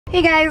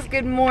Hey guys,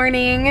 good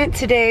morning.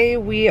 Today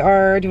we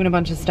are doing a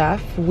bunch of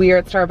stuff. We are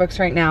at Starbucks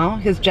right now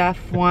because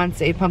Jeff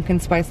wants a pumpkin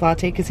spice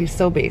latte because he's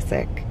so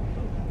basic.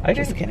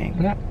 Just kidding.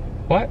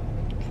 What?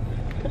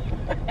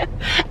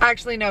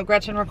 Actually, no,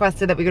 Gretchen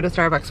requested that we go to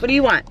Starbucks. What do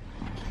you want?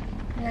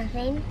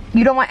 Nothing.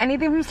 You don't want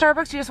anything from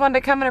Starbucks? You just wanted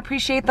to come and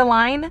appreciate the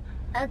line?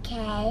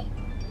 Okay,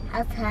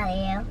 I'll tell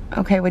you.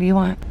 Okay, what do you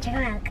want?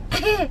 Chocolate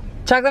milk.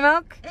 Chocolate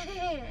milk?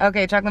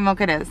 Okay, chocolate milk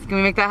it is. Can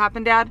we make that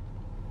happen, Dad?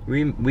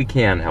 We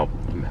can help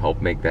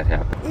make that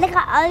happen. Look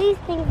at all these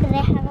things that I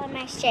have on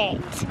my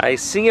shirt. I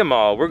see them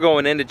all. We're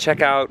going in to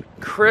check out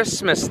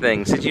Christmas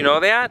things. Did you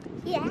know that?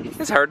 Yes.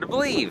 It's hard to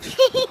believe.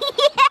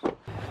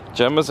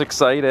 Gemma's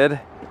excited.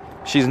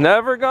 She's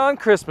never gone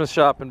Christmas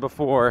shopping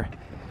before.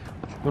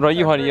 What about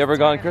you, honey? You ever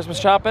gone Christmas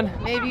shopping?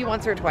 Maybe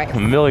once or twice. A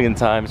million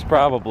times,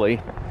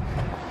 probably.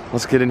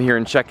 Let's get in here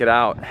and check it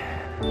out.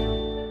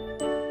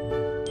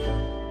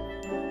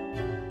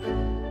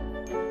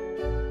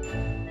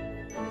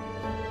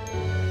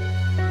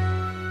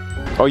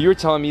 Oh, you were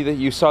telling me that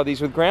you saw these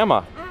with Grandma.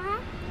 Uh-huh.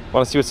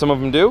 Want to see what some of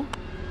them do?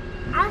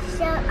 I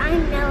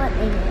know what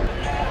they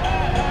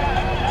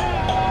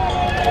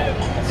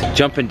do. It's a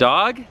jumping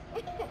dog?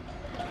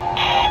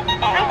 I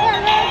got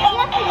a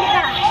little jumping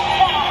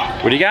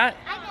box. What do you got?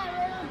 I got a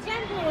little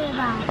jumping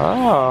box.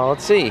 Oh,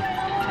 let's see.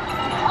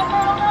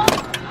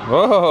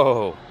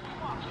 Whoa,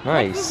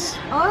 nice.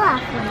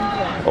 Olaf in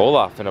there.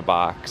 Olaf in a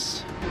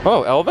box.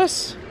 Oh,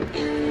 Elvis?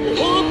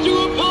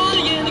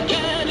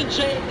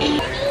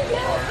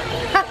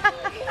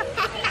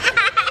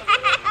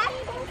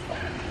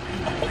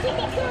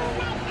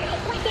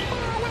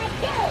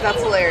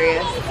 That's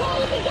hilarious.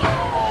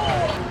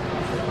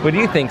 What do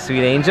you think,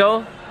 sweet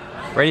angel?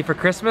 Ready for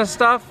Christmas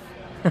stuff?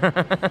 Wow,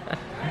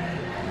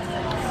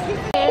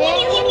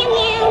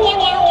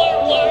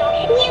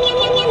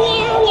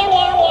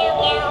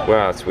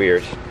 that's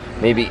weird.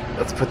 Maybe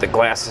let's put the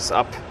glasses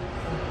up.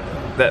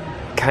 That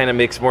kind of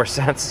makes more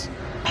sense.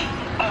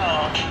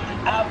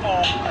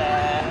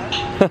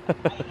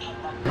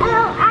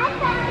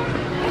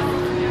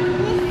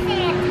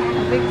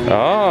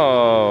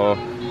 Oh.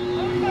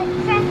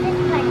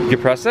 You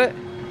can press it?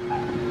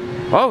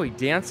 Oh, he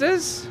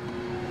dances?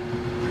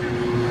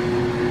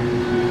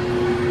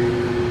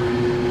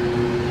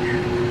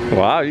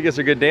 Wow, you guys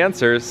are good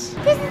dancers.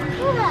 This is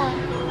cool.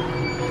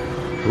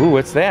 Ooh,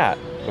 what's that?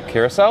 A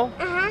carousel?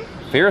 Uh-huh.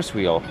 Ferris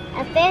wheel.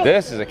 A fish.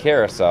 This is a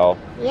carousel.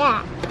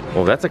 Yeah.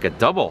 Well, that's like a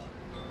double.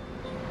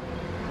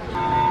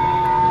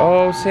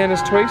 Oh,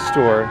 Santa's toy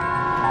store. It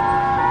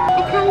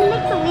kind of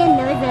makes a weird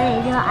noise when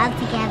they do it all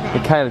together.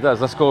 It kind of does.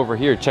 Let's go over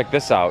here. Check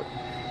this out.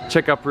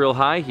 Check up real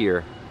high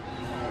here.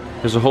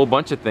 There's a whole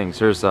bunch of things.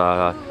 There's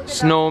a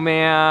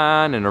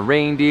snowman and a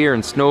reindeer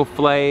and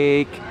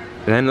snowflake.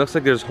 And then it looks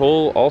like there's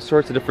all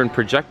sorts of different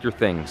projector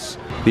things.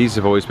 These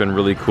have always been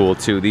really cool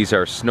too. These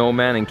are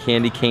snowmen and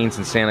candy canes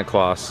and Santa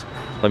Claus.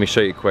 Let me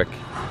show you quick.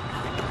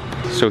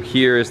 So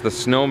here is the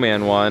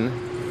snowman one.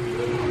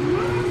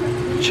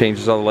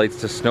 Changes all the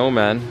lights to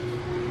snowmen.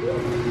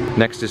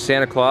 Next is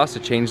Santa Claus.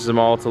 It changes them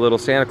all to little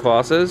Santa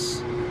Clauses.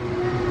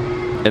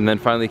 And then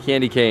finally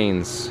candy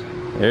canes.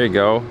 There you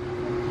go.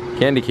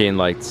 Candy cane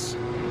lights.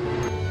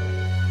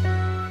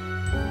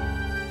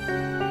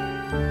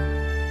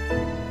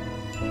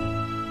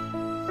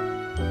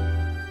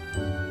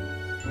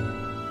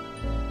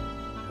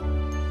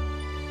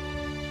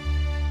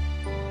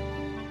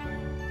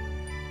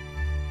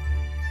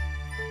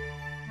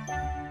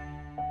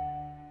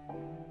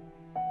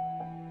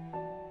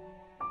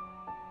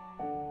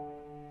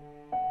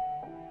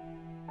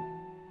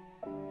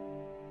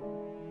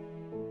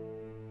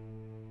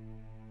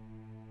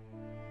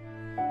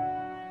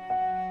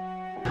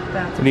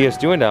 What are you guys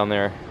doing down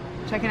there?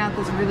 Checking out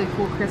this really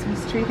cool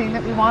Christmas tree thing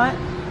that we want.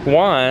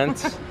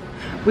 Want?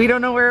 We don't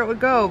know where it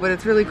would go, but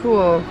it's really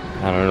cool.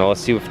 I don't know.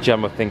 Let's see if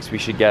Gemma thinks we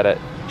should get it.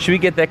 Should we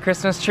get that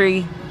Christmas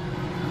tree?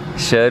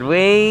 Should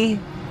we?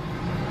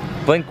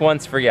 Blink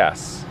once for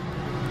yes.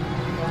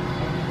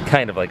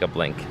 Kind of like a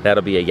blink.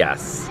 That'll be a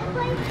yes.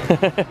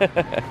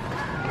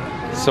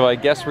 So I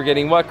guess we're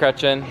getting what,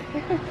 Gretchen?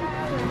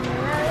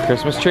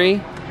 Christmas tree?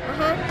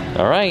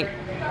 Uh-huh. All right.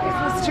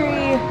 Christmas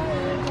tree.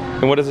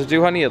 And what does it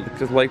do, honey? It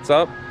just lights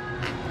up?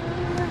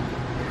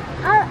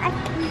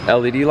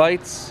 LED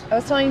lights? I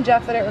was telling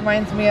Jeff that it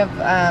reminds me of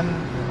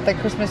the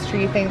Christmas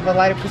tree thing, the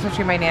light of Christmas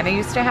tree my Nana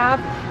used to have.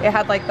 It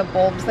had like the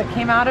bulbs that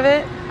came out of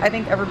it. I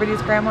think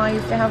everybody's grandma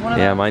used to have one of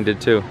those. Yeah, mine did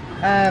too.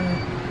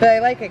 But I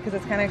like it because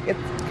it's kind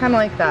of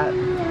like that.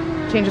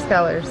 Changes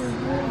colors.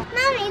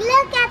 Mommy,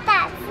 look at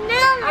that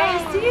snowman. I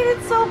see it.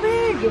 It's so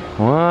big.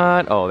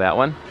 What? Oh, that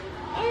one?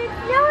 And a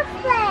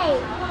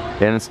snowflake.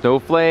 And a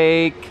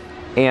snowflake.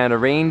 And a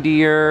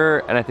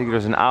reindeer. And I think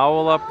there's an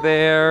owl up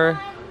there.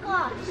 Oh my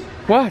gosh.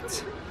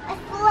 What? A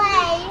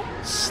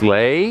sleigh.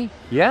 Sleigh?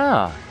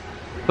 Yeah.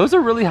 Those are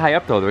really high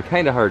up though. They're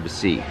kind of hard to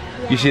see.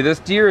 Yeah. You see this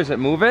deer? Is it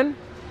moving?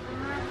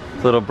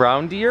 Little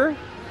brown deer?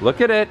 Look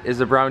at it. Is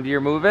the brown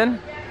deer moving?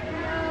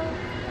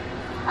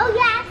 Oh,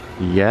 yes.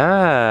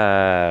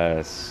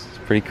 Yes. It's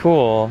pretty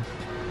cool.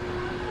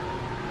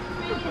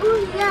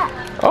 Ooh,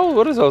 Look. Oh,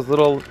 what is those?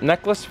 Little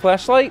necklace,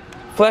 flashlight?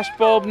 Flash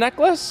bulb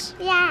necklace?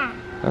 Yeah.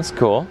 That's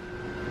cool.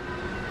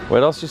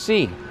 What else you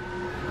see?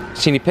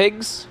 See any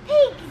pigs?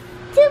 Pigs.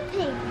 2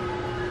 pigs.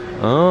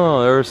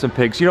 Oh, there are some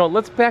pigs. You know,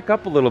 let's back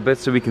up a little bit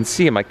so we can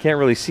see them. I can't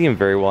really see them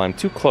very well. I'm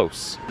too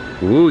close.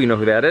 Ooh, you know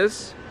who that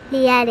is? The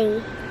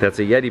Yeti. That's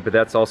a Yeti, but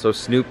that's also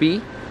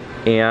Snoopy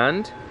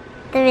and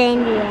The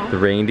reindeer. the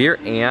reindeer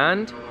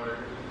and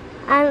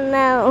I don't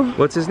know.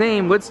 what's his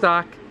name?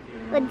 Woodstock.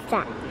 What's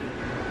that?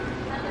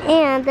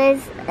 And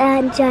there's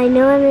a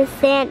ginormous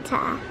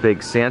Santa.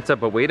 Big Santa,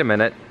 but wait a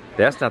minute.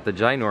 That's not the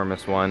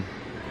ginormous one.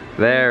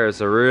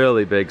 There's a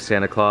really big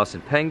Santa Claus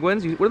and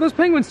penguins. What are those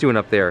penguins doing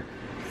up there?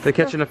 They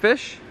catching a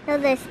fish? So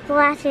they're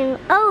splashing.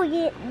 Oh,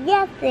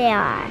 yes, they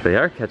are. They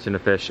are catching a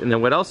fish. And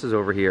then what else is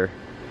over here?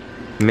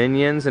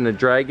 Minions and a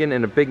dragon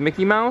and a big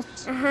Mickey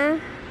Mouse? Uh-huh.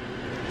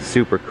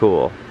 Super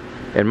cool.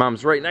 And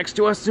Mom's right next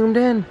to us, zoomed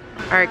in.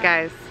 All right,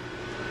 guys.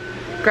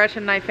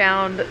 Gretchen and I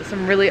found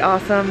some really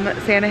awesome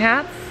Santa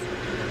hats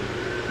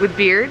with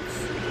beards.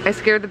 I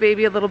scared the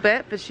baby a little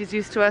bit, but she's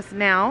used to us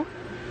now.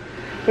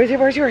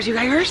 Where's yours? You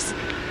got yours?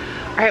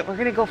 All right, we're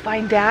gonna go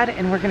find Dad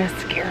and we're gonna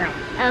scare him.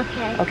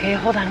 Okay. Okay,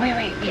 hold on,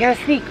 wait. We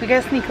gotta sneak.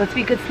 Let's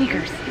be good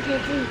sneakers.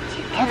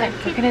 Hold on,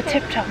 we're gonna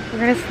tiptoe. We're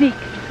gonna sneak.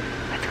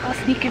 Let's go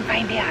sneak and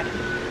find Dad.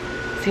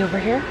 Is he over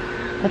here?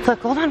 Let's look.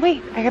 Hold on,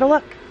 wait. I gotta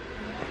look.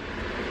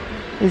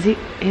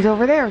 He's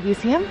over there. Do you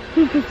see him?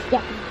 He's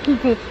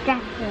distracted.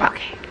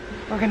 Okay,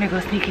 we're gonna go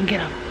sneak and get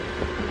him.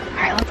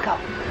 All right, let's go.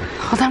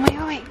 Hold on,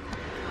 wait.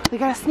 We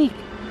gotta sneak.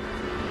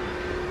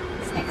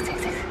 Sneak.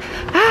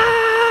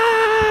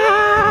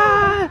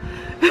 Ah!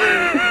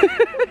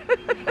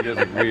 You guys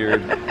look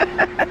weird.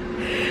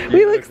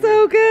 We look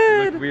so You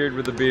good. look weird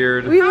with the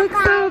beard. We look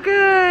so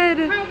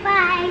good. High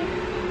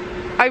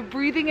five. I'm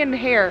breathing in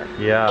hair.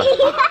 Yeah.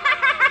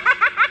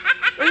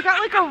 We've got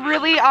like a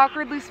really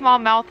awkwardly small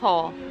mouth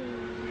hole.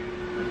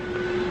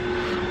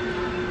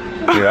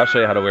 Here, I'll show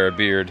you how to wear a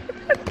beard.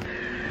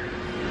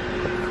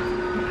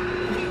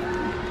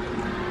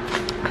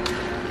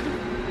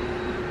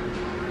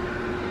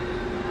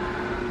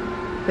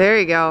 There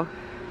you go.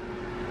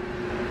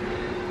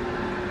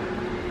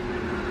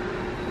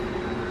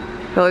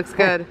 That looks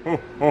good.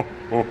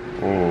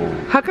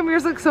 How come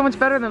yours looks so much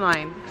better than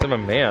mine? I'm a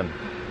man.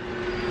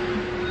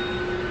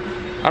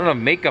 I don't have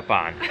makeup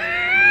on.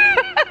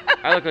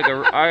 I look like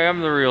I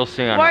am the real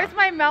Santa. Why is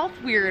my mouth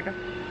weird?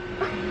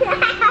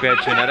 Bad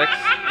genetics?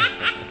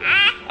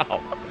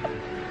 Ow.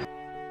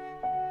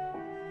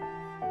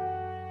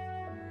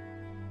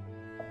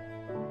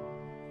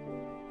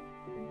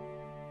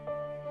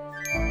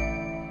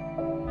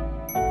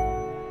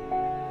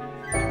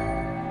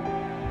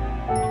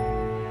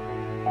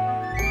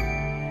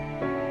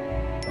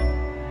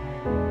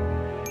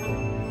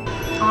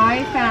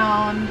 I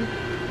found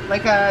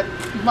like a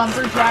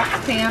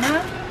lumberjack Santa.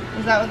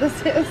 Is that what this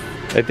is?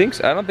 I think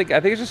so. I think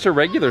it's just a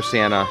regular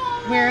Santa.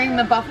 Wearing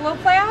the buffalo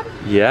plaid?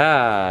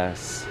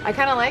 Yes. I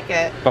kind of like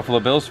it. Buffalo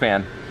Bills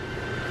fan.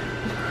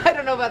 I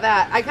don't know about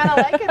that. I kind of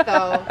like it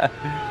though.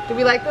 Do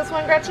we like this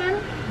one,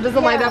 Gretchen?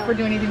 Doesn't light up or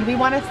do anything. Do we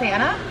want a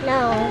Santa?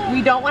 No.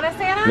 We don't want a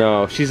Santa?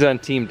 No, she's on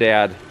Team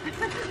Dad.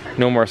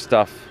 No more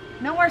stuff.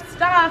 No more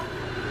stuff.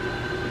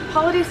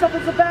 Holiday stuff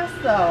is the best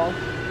though.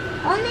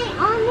 Only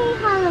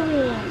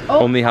Halloween. Oh,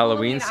 Only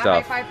Halloween A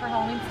stuff. high five for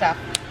Halloween stuff.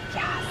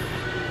 Yes.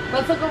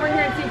 Let's look over here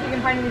and see if we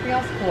can find anything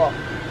else cool.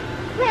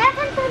 Wait, I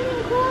found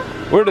something cool.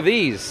 What are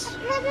these?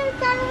 Present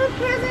inside of a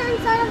present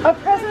inside of A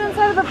present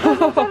inside of a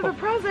present inside of a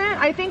present.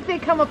 I think they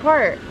come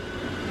apart.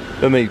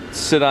 Then they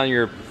sit on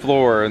your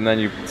floor and then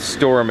you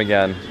store them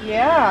again.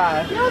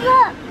 Yeah. No,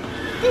 look.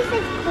 This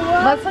is cool.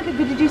 Let's look at,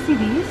 did you see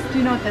these? Do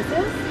you know what this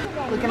is?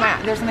 Look at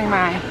my, there's something in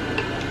my eye.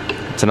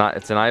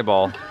 It's an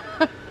eyeball.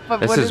 But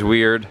This what is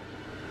weird.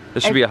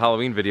 This should be a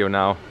Halloween video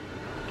now.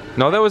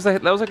 No, that was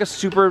like a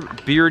super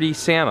beardy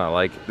Santa.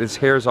 Like his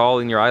hair's all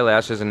in your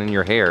eyelashes and in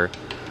your hair.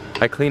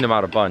 I cleaned him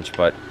out a bunch,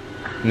 but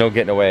no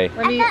getting away.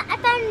 I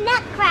found a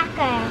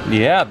nutcracker.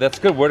 Yeah, that's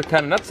good. What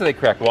kind of nuts do they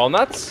crack?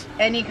 Walnuts?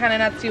 Any kind of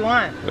nuts you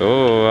want.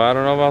 Oh, I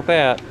don't know about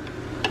that.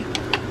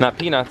 Not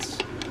peanuts.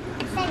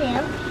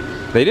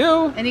 I They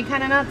do. Any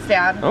kind of nuts,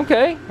 Dad.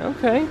 Okay.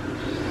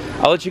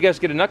 I'll let you guys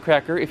get a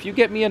nutcracker if you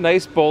get me a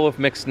nice bowl of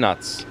mixed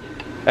nuts.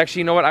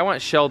 Actually, you know what? I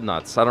want shelled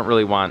nuts. I don't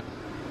really want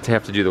to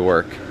have to do the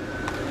work.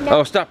 No.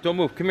 Oh, stop. Don't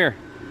move. Come here.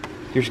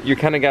 You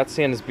kind of got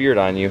Santa's beard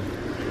on you.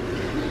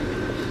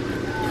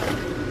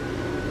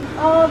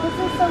 Oh, this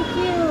is so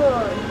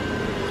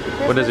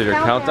cute. What is it, your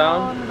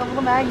countdown? With a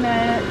little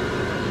magnet.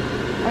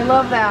 I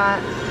love that.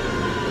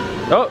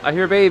 Oh, I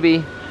hear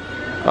baby.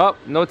 Oh,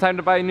 no time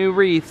to buy new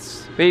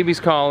wreaths.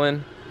 Baby's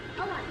calling.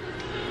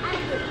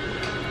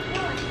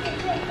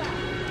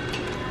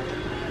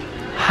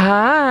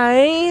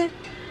 Hi.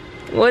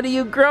 What are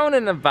you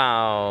groaning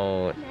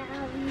about?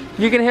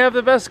 You can have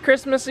the best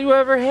Christmas you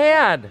ever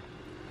had.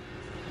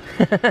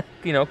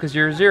 You know, because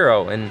you're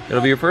 0 and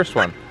it'll be your first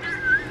one.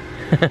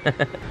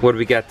 What do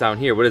we got down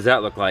here? What does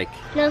that look like?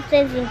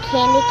 Snowflakes and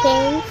candy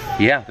canes.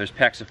 Yeah, there's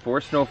packs of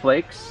 4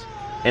 snowflakes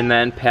and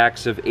then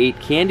packs of 8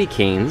 candy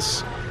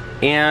canes.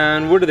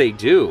 And what do they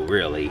do,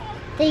 really?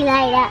 They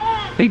light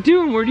up They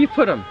do, and where do you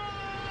put them?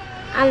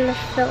 on the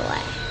floor.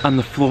 On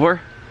the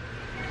floor?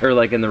 Or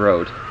like in the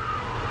road?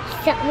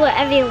 So,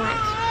 wherever you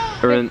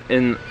want. Or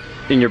in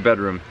your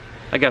bedroom?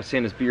 I got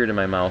Santa's beard in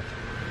my mouth.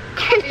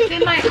 It's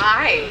in my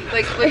eye.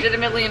 Like,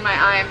 legitimately in my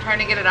eye. I'm trying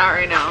to get it out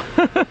right now.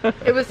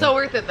 It was so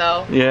worth it,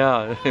 though.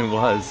 Yeah, it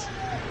was.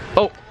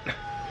 Oh,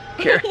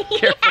 careful.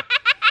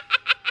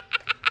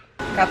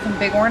 Got some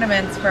big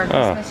ornaments for our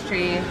Christmas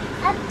tree.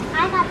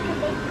 I got the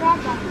big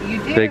present.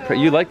 You do?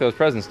 You like those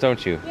presents,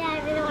 don't you? Yeah, I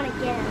really want to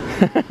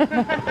get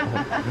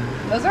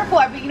them. Those are cool.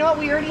 But you know what?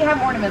 We already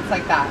have ornaments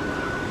like that.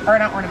 Or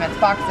not ornaments,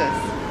 boxes.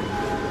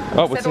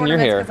 Oh, what's in your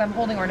hair? Because I'm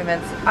holding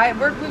ornaments.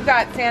 We've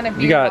got Santa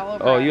beads all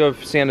over. Oh, you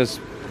have Santa's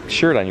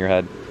shirt on your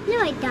head. No,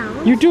 I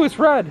don't. You do, it's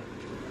red.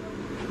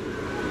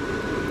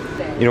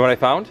 You know what I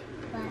found?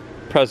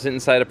 What? Present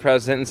inside a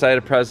present inside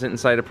a present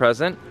inside a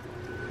present.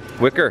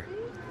 Wicker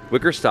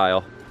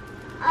style.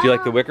 Do you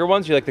like the wicker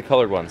ones or do you like the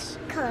colored ones?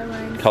 Color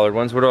ones. Colored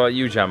ones. What about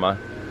you, Gemma?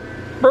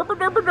 Burper,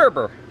 derper,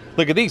 derper.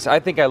 Look at these. I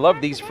think I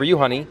love these for you,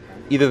 honey.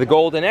 Either the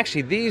gold, and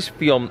actually these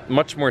feel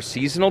much more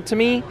seasonal to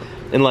me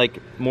and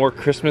like more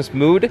Christmas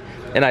mood.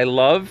 And I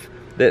love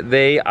that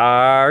they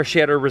are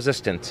shatter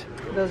resistant.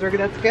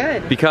 That's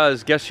good.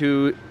 Because guess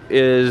who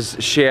is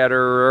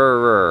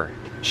shatterer?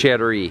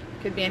 Shattery.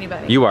 Could be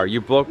anybody. You are. We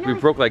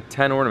broke like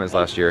 10 ornaments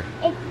last year.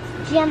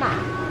 It's Gemma.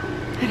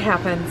 It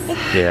happens.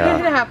 Yeah.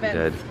 It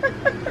happens.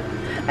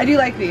 I do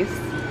like these.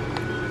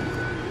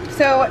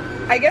 So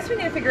I guess we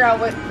need to figure out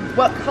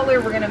what color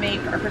we're gonna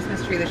make our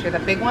Christmas tree this year. The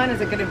big one, is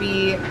it gonna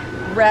be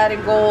red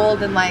and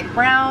gold and like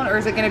brown, or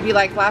is it gonna be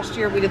like last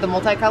year we did the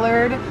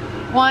multicolored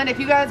one? If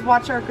you guys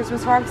watch our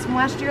Christmas vlogs from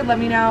last year, let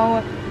me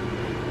know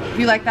if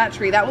you like that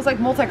tree. That was like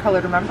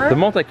multicolored, remember? The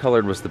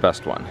multicolored was the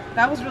best one.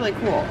 That was really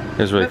cool. It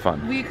was really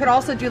fun. We could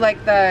also do like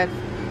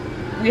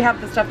we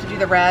have the stuff to do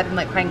the red and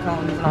like pine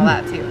cones and all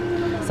that too.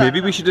 So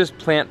Maybe we should just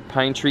plant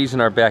pine trees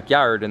in our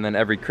backyard and then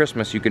every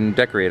Christmas you can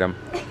decorate them.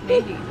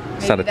 Maybe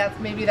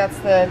that's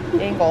the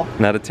angle.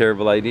 Not a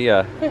terrible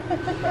idea.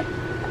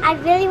 I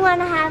really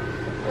want to have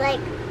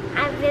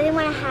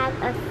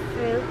a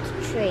fruit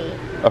tree.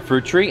 A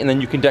fruit tree, and then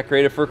you can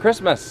decorate it for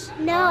Christmas.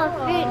 No,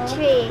 a fruit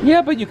tree.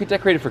 Yeah, but you could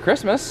decorate it for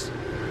Christmas.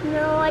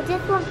 No, I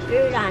just want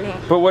fruit on it.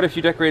 But what if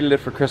you decorated it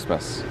for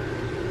Christmas?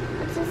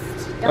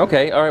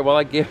 Okay, all right, well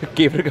I gave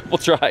it a couple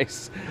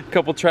tries. A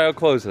couple trial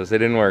closes, they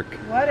didn't work.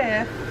 What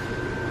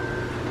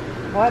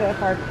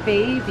if our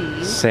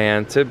baby...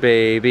 Santa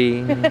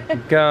baby,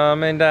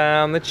 coming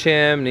down the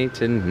chimney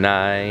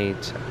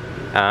tonight.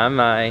 I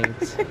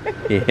might,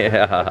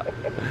 yeah.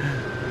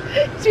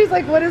 She's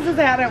like, what is this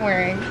hat I'm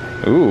wearing?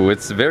 Ooh,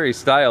 it's very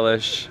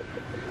stylish.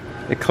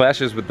 It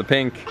clashes with the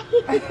pink.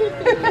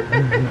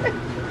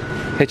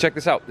 Hey, check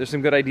this out. There's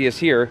some good ideas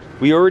here.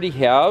 We already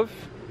have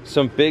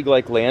some big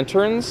like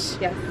lanterns.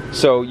 Yes.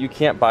 So you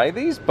can't buy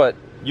these, but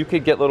you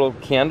could get little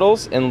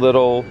candles and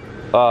little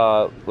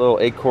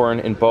acorn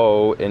and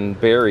bow and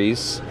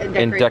berries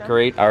and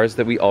decorate ours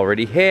that we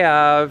already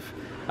have.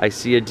 I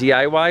see a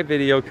DIY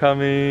video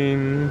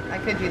coming. I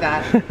could do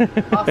that,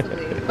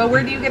 possibly. But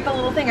where do you get the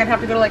little thing? I'd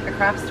have to go to like the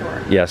craft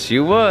store. Yes,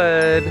 you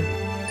would.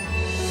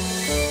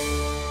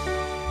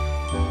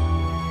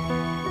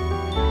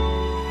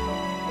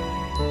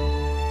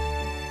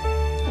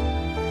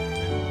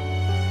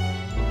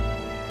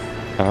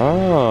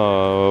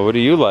 Oh, what do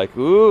you like?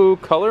 Ooh,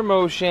 color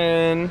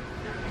motion.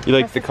 You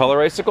like the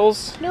color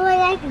icicles? No, I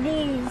like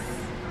these.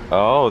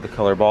 Oh, the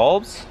color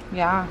bulbs?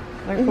 Yeah,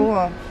 they're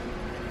cool.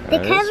 They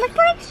kind of look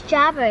like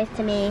strawberries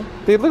to me.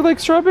 They look like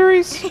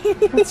strawberries?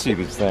 Let's see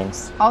these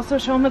things. Also,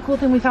 show them the cool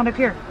thing we found up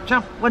here.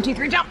 Jump. 1, 2,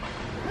 3, jump.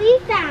 We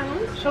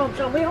found. Show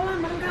them. Wait, hold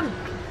on. Let them come.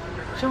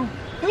 Show them.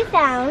 We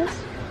found.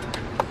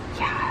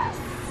 Yes.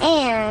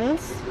 And.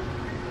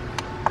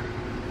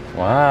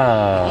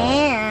 Wow.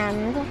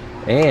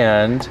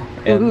 And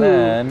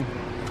then.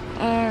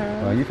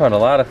 And. Well, you found a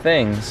lot of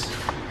things.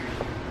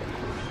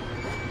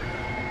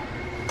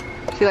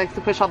 She likes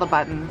to push all the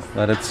buttons.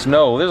 Let it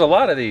snow. There's a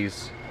lot of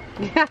these.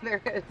 Yeah,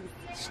 there is.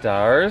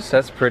 Stars,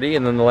 that's pretty.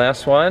 And then the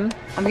last one.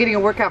 I'm getting a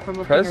workout from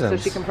the finger so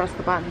Presents. she can press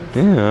the buttons.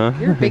 Yeah.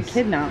 You're a big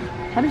kid now.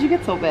 How did you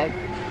get so big?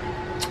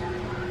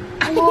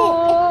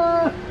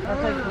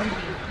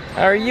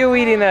 Are you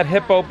eating that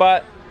hippo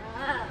butt?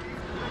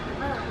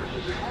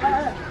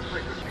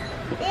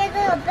 There's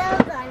little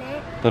bells on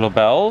it. Little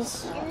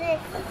bells? And this.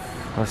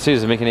 Let's see,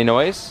 does it make any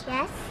noise?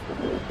 Yes.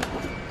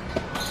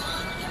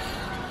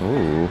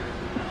 Ooh.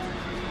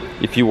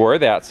 If you wore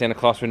that, Santa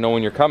Claus would know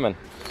when you're coming.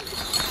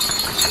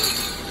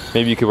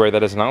 Maybe you could wear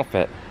that as an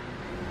outfit.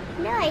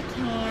 No, I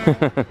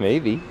can't.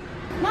 Maybe.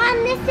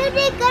 Mom, this would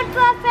be good for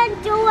a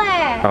front door.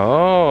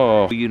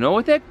 Oh. You know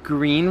what that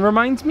green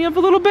reminds me of a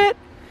little bit?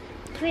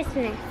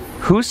 Christmas.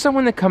 Who's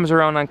someone that comes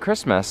around on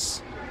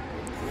Christmas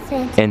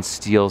Santa. and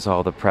steals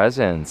all the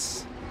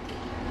presents?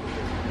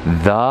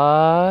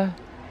 The...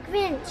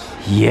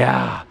 Grinch.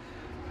 Yeah.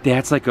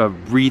 That's like a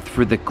wreath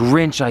for the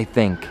Grinch, I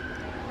think.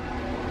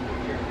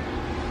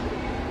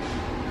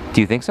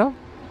 Do you think so?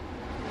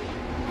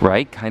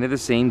 Right? Kind of the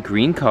same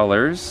green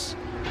colors.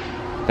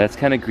 That's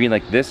kind of green.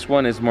 Like this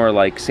one is more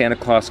like Santa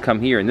Claus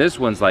come here, and this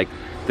one's like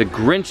the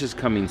Grinch is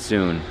coming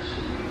soon.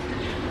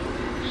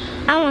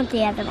 I want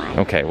the other one.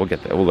 Okay, we'll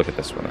get that. We'll look at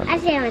this one then. I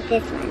say I want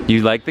this one.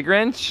 You like the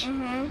Grinch?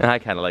 Mm-hmm. I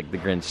kind of like the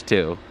Grinch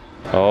too.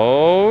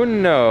 Oh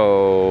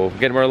no!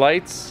 Get more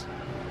lights?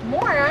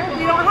 More?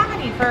 We don't have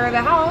any for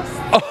the house.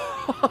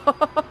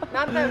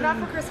 Not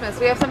for Christmas.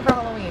 We have some for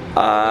Halloween.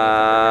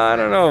 I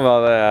don't know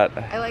about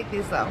that. I like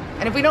these though.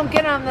 And if we don't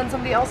get them, then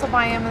somebody else will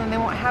buy them, and then they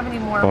won't have any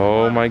more.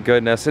 Oh my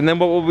goodness! And then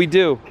what will we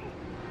do?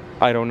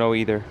 I don't know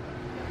either.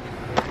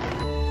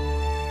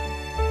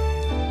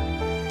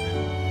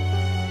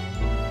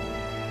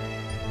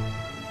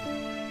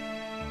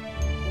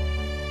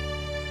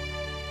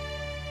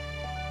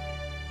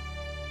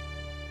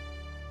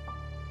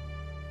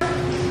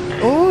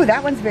 Ooh,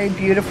 that one's very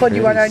beautiful. Do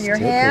you want it on your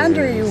hand,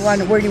 or you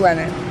want it? Where do you want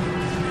it?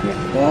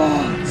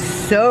 Oh,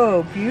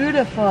 so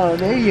beautiful.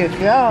 There you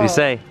go. What do you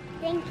say?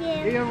 Thank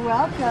you. You're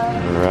welcome.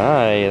 All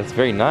right, that's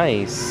very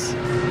nice.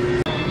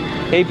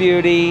 Hey,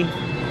 beauty,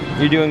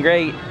 you're doing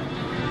great.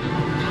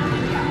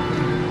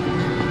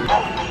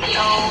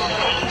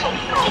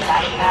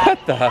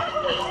 What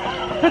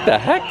the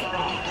heck?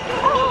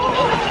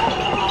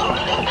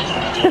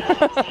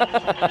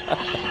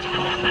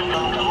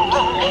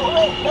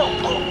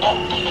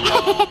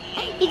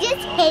 You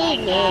just hate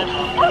me.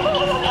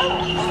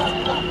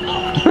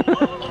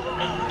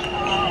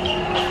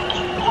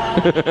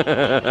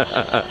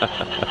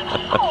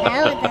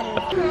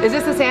 Is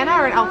this a Santa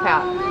or an elf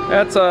hat?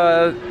 That's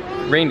a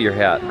reindeer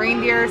hat.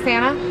 Reindeer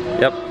Santa?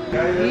 Yep.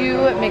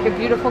 You make a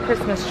beautiful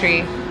Christmas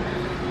tree.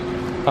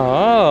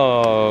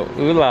 Oh,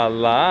 ooh la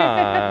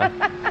la.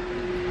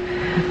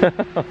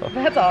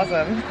 That's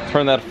awesome.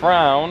 Turn that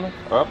frown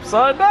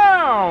upside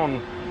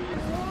down.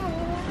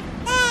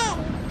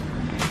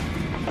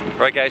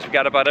 Alright guys, we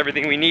got about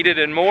everything we needed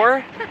and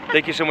more.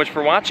 Thank you so much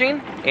for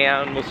watching,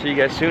 and we'll see you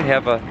guys soon.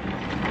 Have a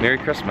Merry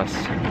Christmas.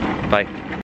 Bye.